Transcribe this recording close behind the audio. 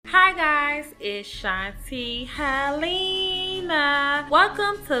Hi guys, it's Shanti Helena.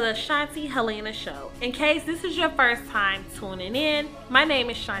 Welcome to the Shanti Helena Show. In case this is your first time tuning in, my name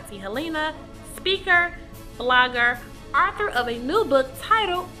is Shanti Helena, speaker, blogger, author of a new book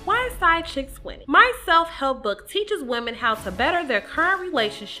titled Why Side Chicks Winning. My self-help book teaches women how to better their current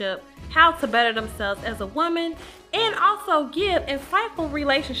relationship, how to better themselves as a woman, and also give insightful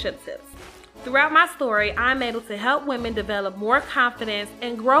relationship tips. Throughout my story, I'm able to help women develop more confidence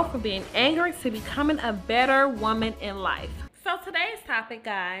and grow from being angry to becoming a better woman in life. So today's topic,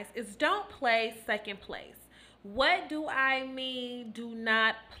 guys, is don't play second place. What do I mean, do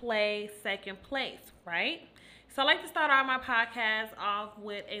not play second place, right? So I like to start out my podcast off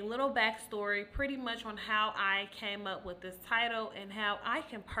with a little backstory pretty much on how I came up with this title and how I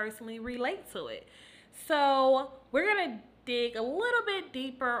can personally relate to it. So we're going to dig a little bit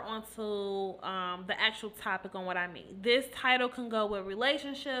deeper onto the actual topic on what I mean. This title can go with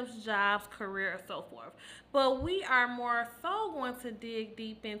relationships, jobs, career, and so forth. But we are more so going to dig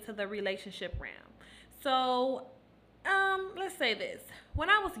deep into the relationship realm. So let's say this.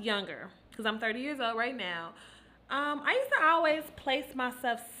 When I was younger, because I'm 30 years old right now, I used to always place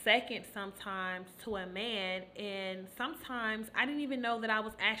myself second sometimes to a man, and sometimes I didn't even know that I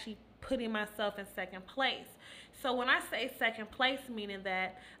was actually putting myself in second place. So when I say second place, meaning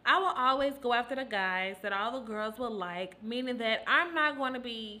that I will always go after the guys that all the girls will like, meaning that I'm not going to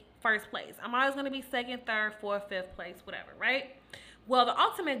be first place. I'm always going to be second, third, fourth, fifth place, whatever, right? Well, the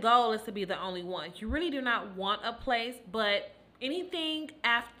ultimate goal is to be the only one. You really do not want a place, but anything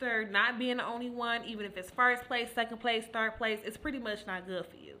after not being the only one, even if it's first place, second place, third place, it's pretty much not good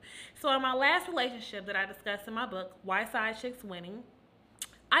for you. So in my last relationship that I discussed in my book, Why Side Chicks Winning,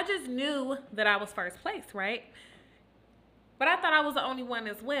 I just knew that I was first place, right? But I thought I was the only one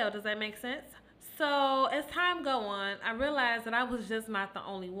as well. Does that make sense? So as time go on, I realized that I was just not the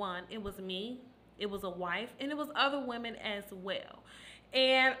only one. It was me, it was a wife, and it was other women as well.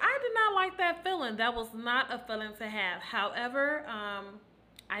 And I did not like that feeling. That was not a feeling to have. However,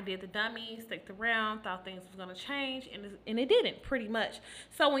 I did the dummy, sticked around, thought things was going to change, and it didn't, pretty much.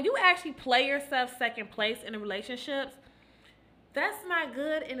 So when you actually play yourself second place in a relationships, that's not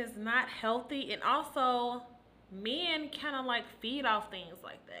good and it's not healthy. And also, men kind of like feed off things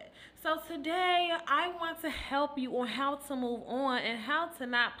like that. So today, I want to help you on how to move on and how to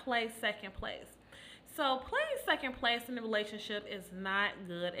not play second place. So playing second place in a relationship is not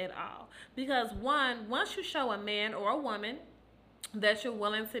good at all. Because one, once you show a man or a woman that you're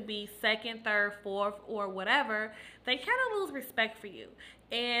willing to be second, third, fourth, or whatever, they kind of lose respect for you.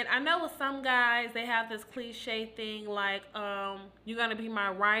 And I know with some guys, they have this cliche thing like, you're going to be my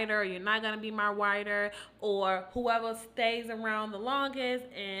rider, or you're not going to be my rider, or whoever stays around the longest,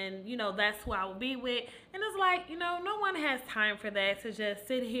 and, you know, that's who I will be with. And it's like, you know, no one has time for that, to just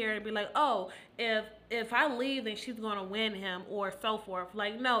sit here and be like, oh, if I leave, then she's going to win him, or so forth.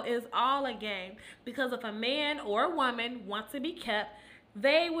 Like, no, it's all a game. Because if a man or a woman wants to be kept,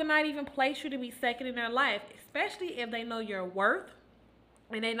 they will not even place you to be second in their life, especially if they know your worth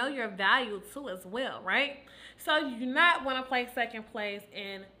and they know your value too as well, right? So you do not want to play second place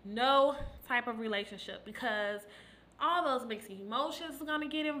in no type of relationship, because all those mixed emotions are going to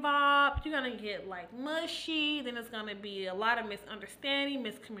get involved. You're going to get like mushy. Then it's going to be a lot of misunderstanding,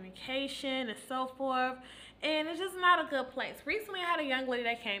 miscommunication, and so forth. And it's just not a good place. Recently, I had a young lady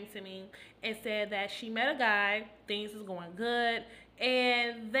that came to me and said that she met a guy, things was going good,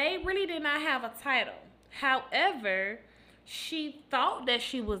 and they really did not have a title. However, she thought that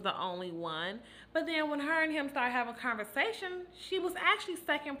she was the only one, but then when her and him started having a conversation, she was actually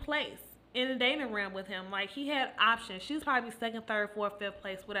second place in the dating realm with him. Like, he had options. She was probably second, third, fourth, fifth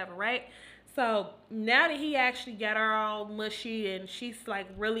place, whatever, right? So now that he actually got her all mushy and she's like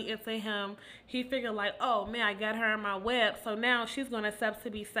really into him, he figured like, oh man, I got her in my web, so now she's going to accept to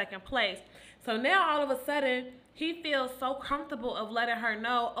be second place. So now all of a sudden, he feels so comfortable of letting her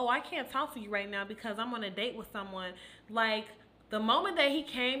know, oh, I can't talk to you right now because I'm on a date with someone. Like, the moment that he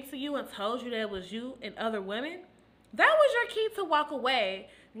came to you and told you that it was you and other women, that was your key to walk away.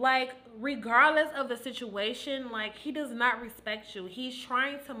 Like, regardless of the situation, like, he does not respect you. He's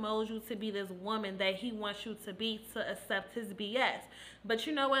trying to mold you to be this woman that he wants you to be to accept his BS. But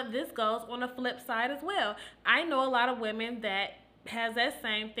you know what? This goes on the flip side as well. I know a lot of women that has that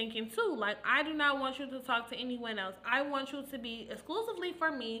same thinking too. Like, I do not want you to talk to anyone else. I want you to be exclusively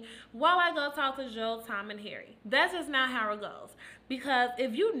for me while I go talk to Joe, Tom, and Harry. That's just not how it goes. Because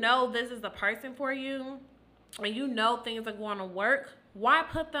if you know this is the person for you and you know things are going to work, why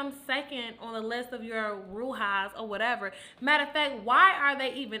put them second on the list of your ruhas or whatever? Matter of fact, why are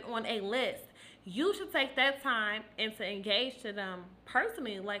they even on a list? you should take that time and to engage to them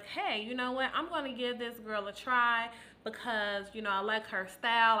personally. Like, hey, you know what? I'm going to give this girl a try because, you know, I like her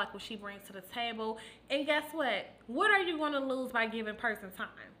style, like what she brings to the table. And guess what? What are you going to lose by giving person time?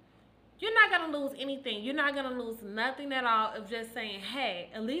 You're not going to lose anything. You're not going to lose nothing at all of just saying, hey,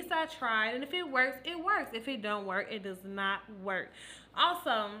 at least I tried. And if it works, it works. If it don't work, it does not work.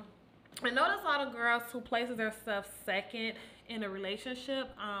 Also, I notice a lot of girls who places themselves second in a relationship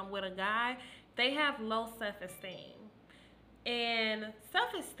with a guy, they have low self-esteem. And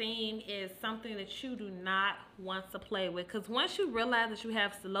self-esteem is something that you do not want to play with, because once you realize that you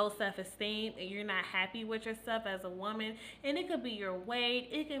have low self-esteem and you're not happy with yourself as a woman, and it could be your weight,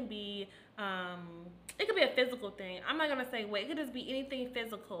 it can be a physical thing. I'm not gonna say weight, it could just be anything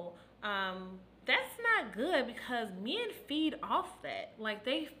physical. That's not good, because men feed off that. Like,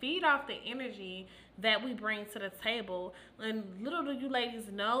 they feed off the energy that we bring to the table. And little do you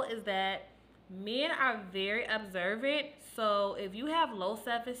ladies know is that men are very observant. So if you have low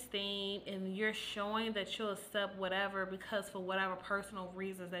self-esteem and you're showing that you'll accept whatever because for whatever personal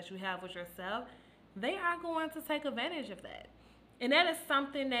reasons that you have with yourself, they are going to take advantage of that. And that is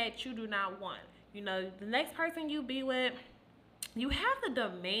something that you do not want. You know, the next person you be with, you have the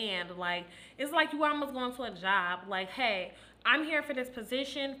demand. Like, it's like you almost going to a job. Like, hey, I'm here for this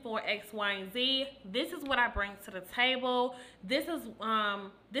position for X, Y, and Z. This is what I bring to the table. This is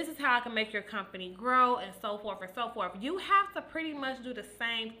how I can make your company grow, and so forth and so forth. You have to pretty much do the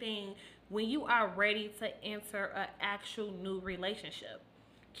same thing when you are ready to enter an actual new relationship.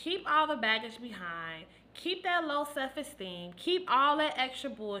 Keep all the baggage behind. Keep that low self-esteem. Keep all that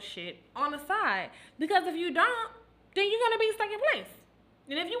extra bullshit on the side. Because if you don't, then you're going to be second place.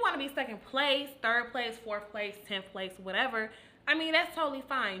 And if you want to be second place, third place, fourth place, 10th place, whatever, I mean, that's totally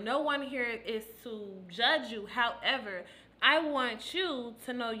fine. No one here is to judge you. However, I want you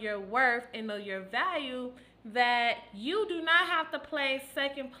to know your worth and know your value, that you do not have to play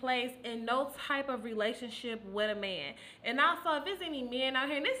second place in no type of relationship with a man. And also, if there's any men out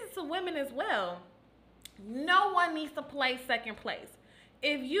here, and this is to women as well, no one needs to play second place.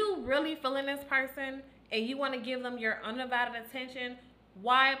 If you really feeling this person and you want to give them your undivided attention,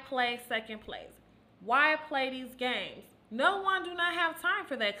 why play second place? Why play these games? No one do not have time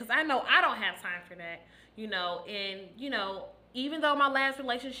for that, because I know I don't have time for that, you know. And, you know, even though my last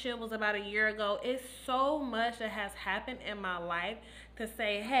relationship was about a year ago, it's so much that has happened in my life to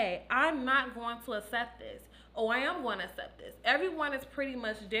say, hey, I'm not going to accept this. Oh, I am going to accept this. Everyone is pretty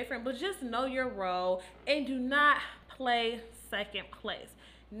much different, but just know your role and do not play second place.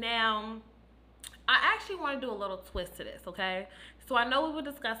 Now, I actually want to do a little twist to this, okay? So I know we were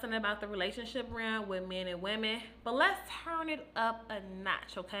discussing about the relationship realm with men and women, but let's turn it up a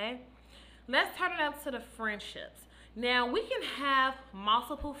notch, okay? Let's turn it up to the friendships. Now, we can have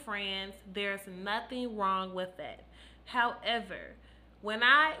multiple friends. There's nothing wrong with that. However, when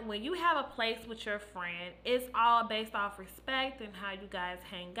you have a place with your friend, it's all based off respect and how you guys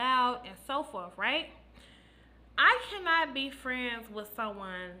hang out and so forth, right? I cannot be friends with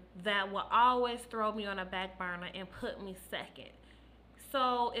someone that will always throw me on a back burner and put me second.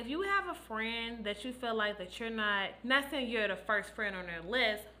 So if you have a friend that you feel like that you're not saying you're the first friend on their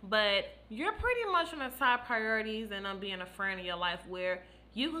list, but you're pretty much on the top priorities and them being a friend in your life where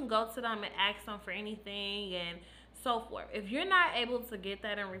you can go to them and ask them for anything and so forth. If you're not able to get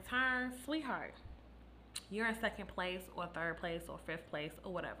that in return, sweetheart, you're in second place or third place or fifth place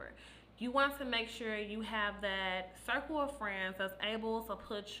or whatever. You want to make sure you have that circle of friends that's able to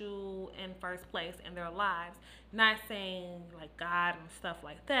put you in first place in their lives. Not saying like God and stuff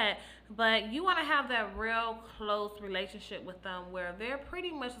like that, but you want to have that real close relationship with them where they're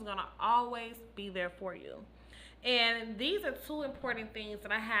pretty much going to always be there for you. And these are two important things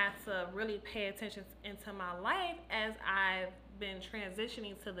that I had to really pay attention into my life as I've been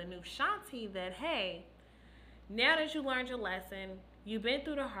transitioning to the new Shanti, that hey, now that you learned your lesson, you've been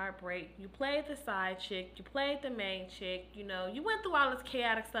through the heartbreak, you played the side chick, you played the main chick, you know, you went through all this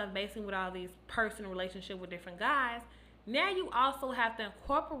chaotic stuff basically with all these personal relationships with different guys. Now you also have to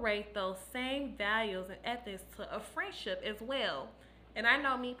incorporate those same values and ethics to a friendship as well. And I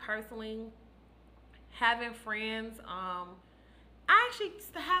know me personally, having friends, I actually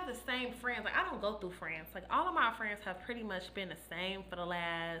have the same friends. Like, I don't go through friends. Like, all of my friends have pretty much been the same for the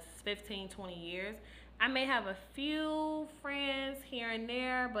last 15, 20 years. I may have a few friends here and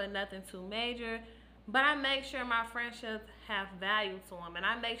there, but nothing too major. But I make sure my friendships have value to them, and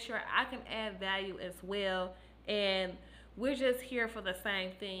I make sure I can add value as well. And we're just here for the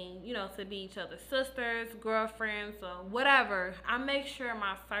same thing, you know, to be each other's sisters, girlfriends, or whatever. I make sure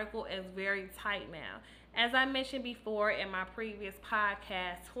my circle is very tight now. As I mentioned before in my previous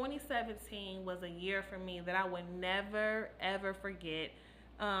podcast, 2017 was a year for me that I would never ever forget.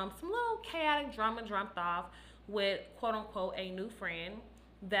 Some little chaotic drama jumped off with quote unquote a new friend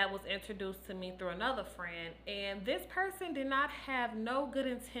that was introduced to me through another friend. And this person did not have no good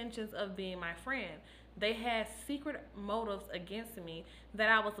intentions of being my friend. They had secret motives against me that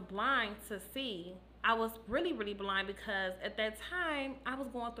I was blind to see. I was really, really blind because at that time I was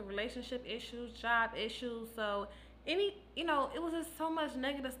going through relationship issues, job issues. So it was just so much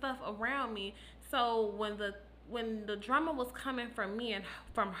negative stuff around me. So when the drama was coming from me and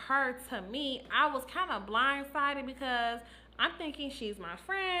from her to me, I was kind of blindsided because I'm thinking she's my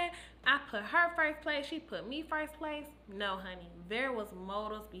friend. I put her first place. She put me first place. No, honey. There was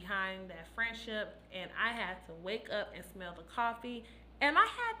motives behind that friendship, and I had to wake up and smell the coffee, and I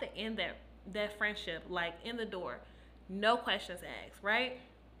had to end that friendship, like in the door. No questions asked, right?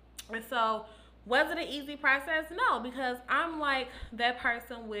 And so, was it an easy process? No, because I'm like that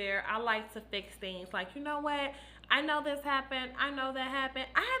person where I like to fix things. Like, you know what? I know this happened. I know that happened.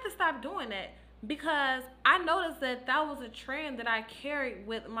 I had to stop doing that because I noticed that was a trend that I carried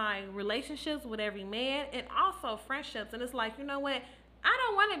with my relationships with every man and also friendships. And it's like, you know what? I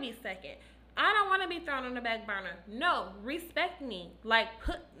don't want to be second. I don't want to be thrown on the back burner. No, respect me. Like,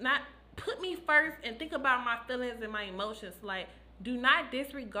 put me first and think about my feelings and my emotions. Like, do not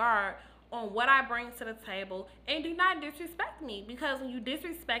disregard on what I bring to the table, and do not disrespect me, because when you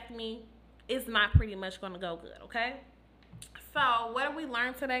disrespect me, it's not pretty much going to go good, okay? So what did we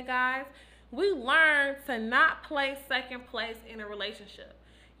learn today, guys? We learned to not play second place in a relationship.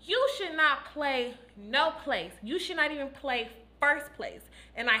 You should not play no place. You should not even play first place.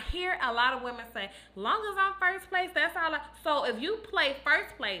 And I hear a lot of women say, long as I'm first place, that's all so if you play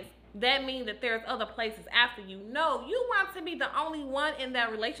first place, that means that there's other places after you. No, you want to be the only one in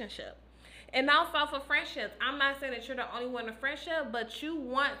that relationship. And also for friendships, I'm not saying that you're the only one in a friendship, but you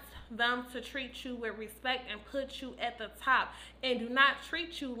want them to treat you with respect and put you at the top, and do not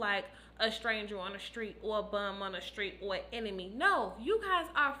treat you like a stranger on the street or a bum on the street or an enemy. No, you guys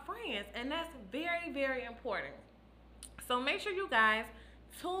are friends, and that's very, very important. So make sure you guys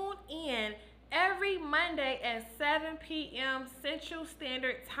tune in every Monday at 7 p.m. Central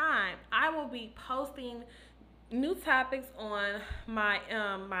Standard Time. I will be posting new topics on my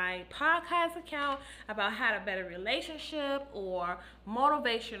my podcast account about how to better relationship or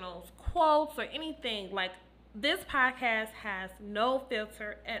motivational quotes or anything. Like, this podcast has no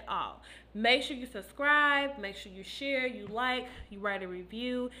filter at all. Make sure you subscribe, make sure you share, you like, you write a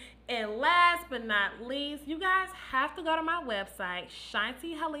review. And last but not least, you guys have to go to my website,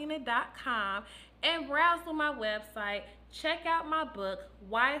 shantihelena.com, and browse through my website. Check out my book,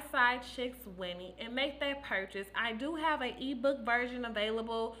 Why Side Chicks Winning, and make that purchase. I do have an ebook version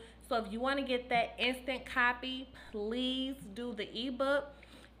available, so if you want to get that instant copy, please do the ebook.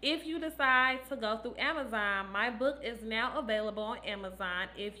 If you decide to go through Amazon, my book is now available on Amazon.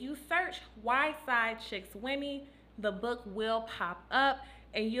 If you search Why Side Chicks Winning, the book will pop up,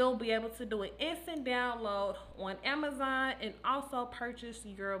 and you'll be able to do an instant download on Amazon and also purchase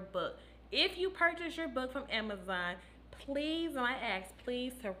your book. If you purchase your book from Amazon, please, and I ask,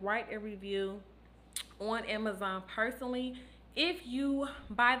 please, to write a review on Amazon personally. If you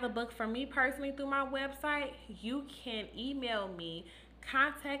buy the book from me personally through my website, you can email me,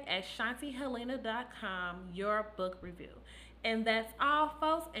 contact@shantihelena.com, your book review. And that's all,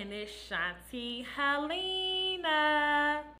 folks, and it's Shanti Helena.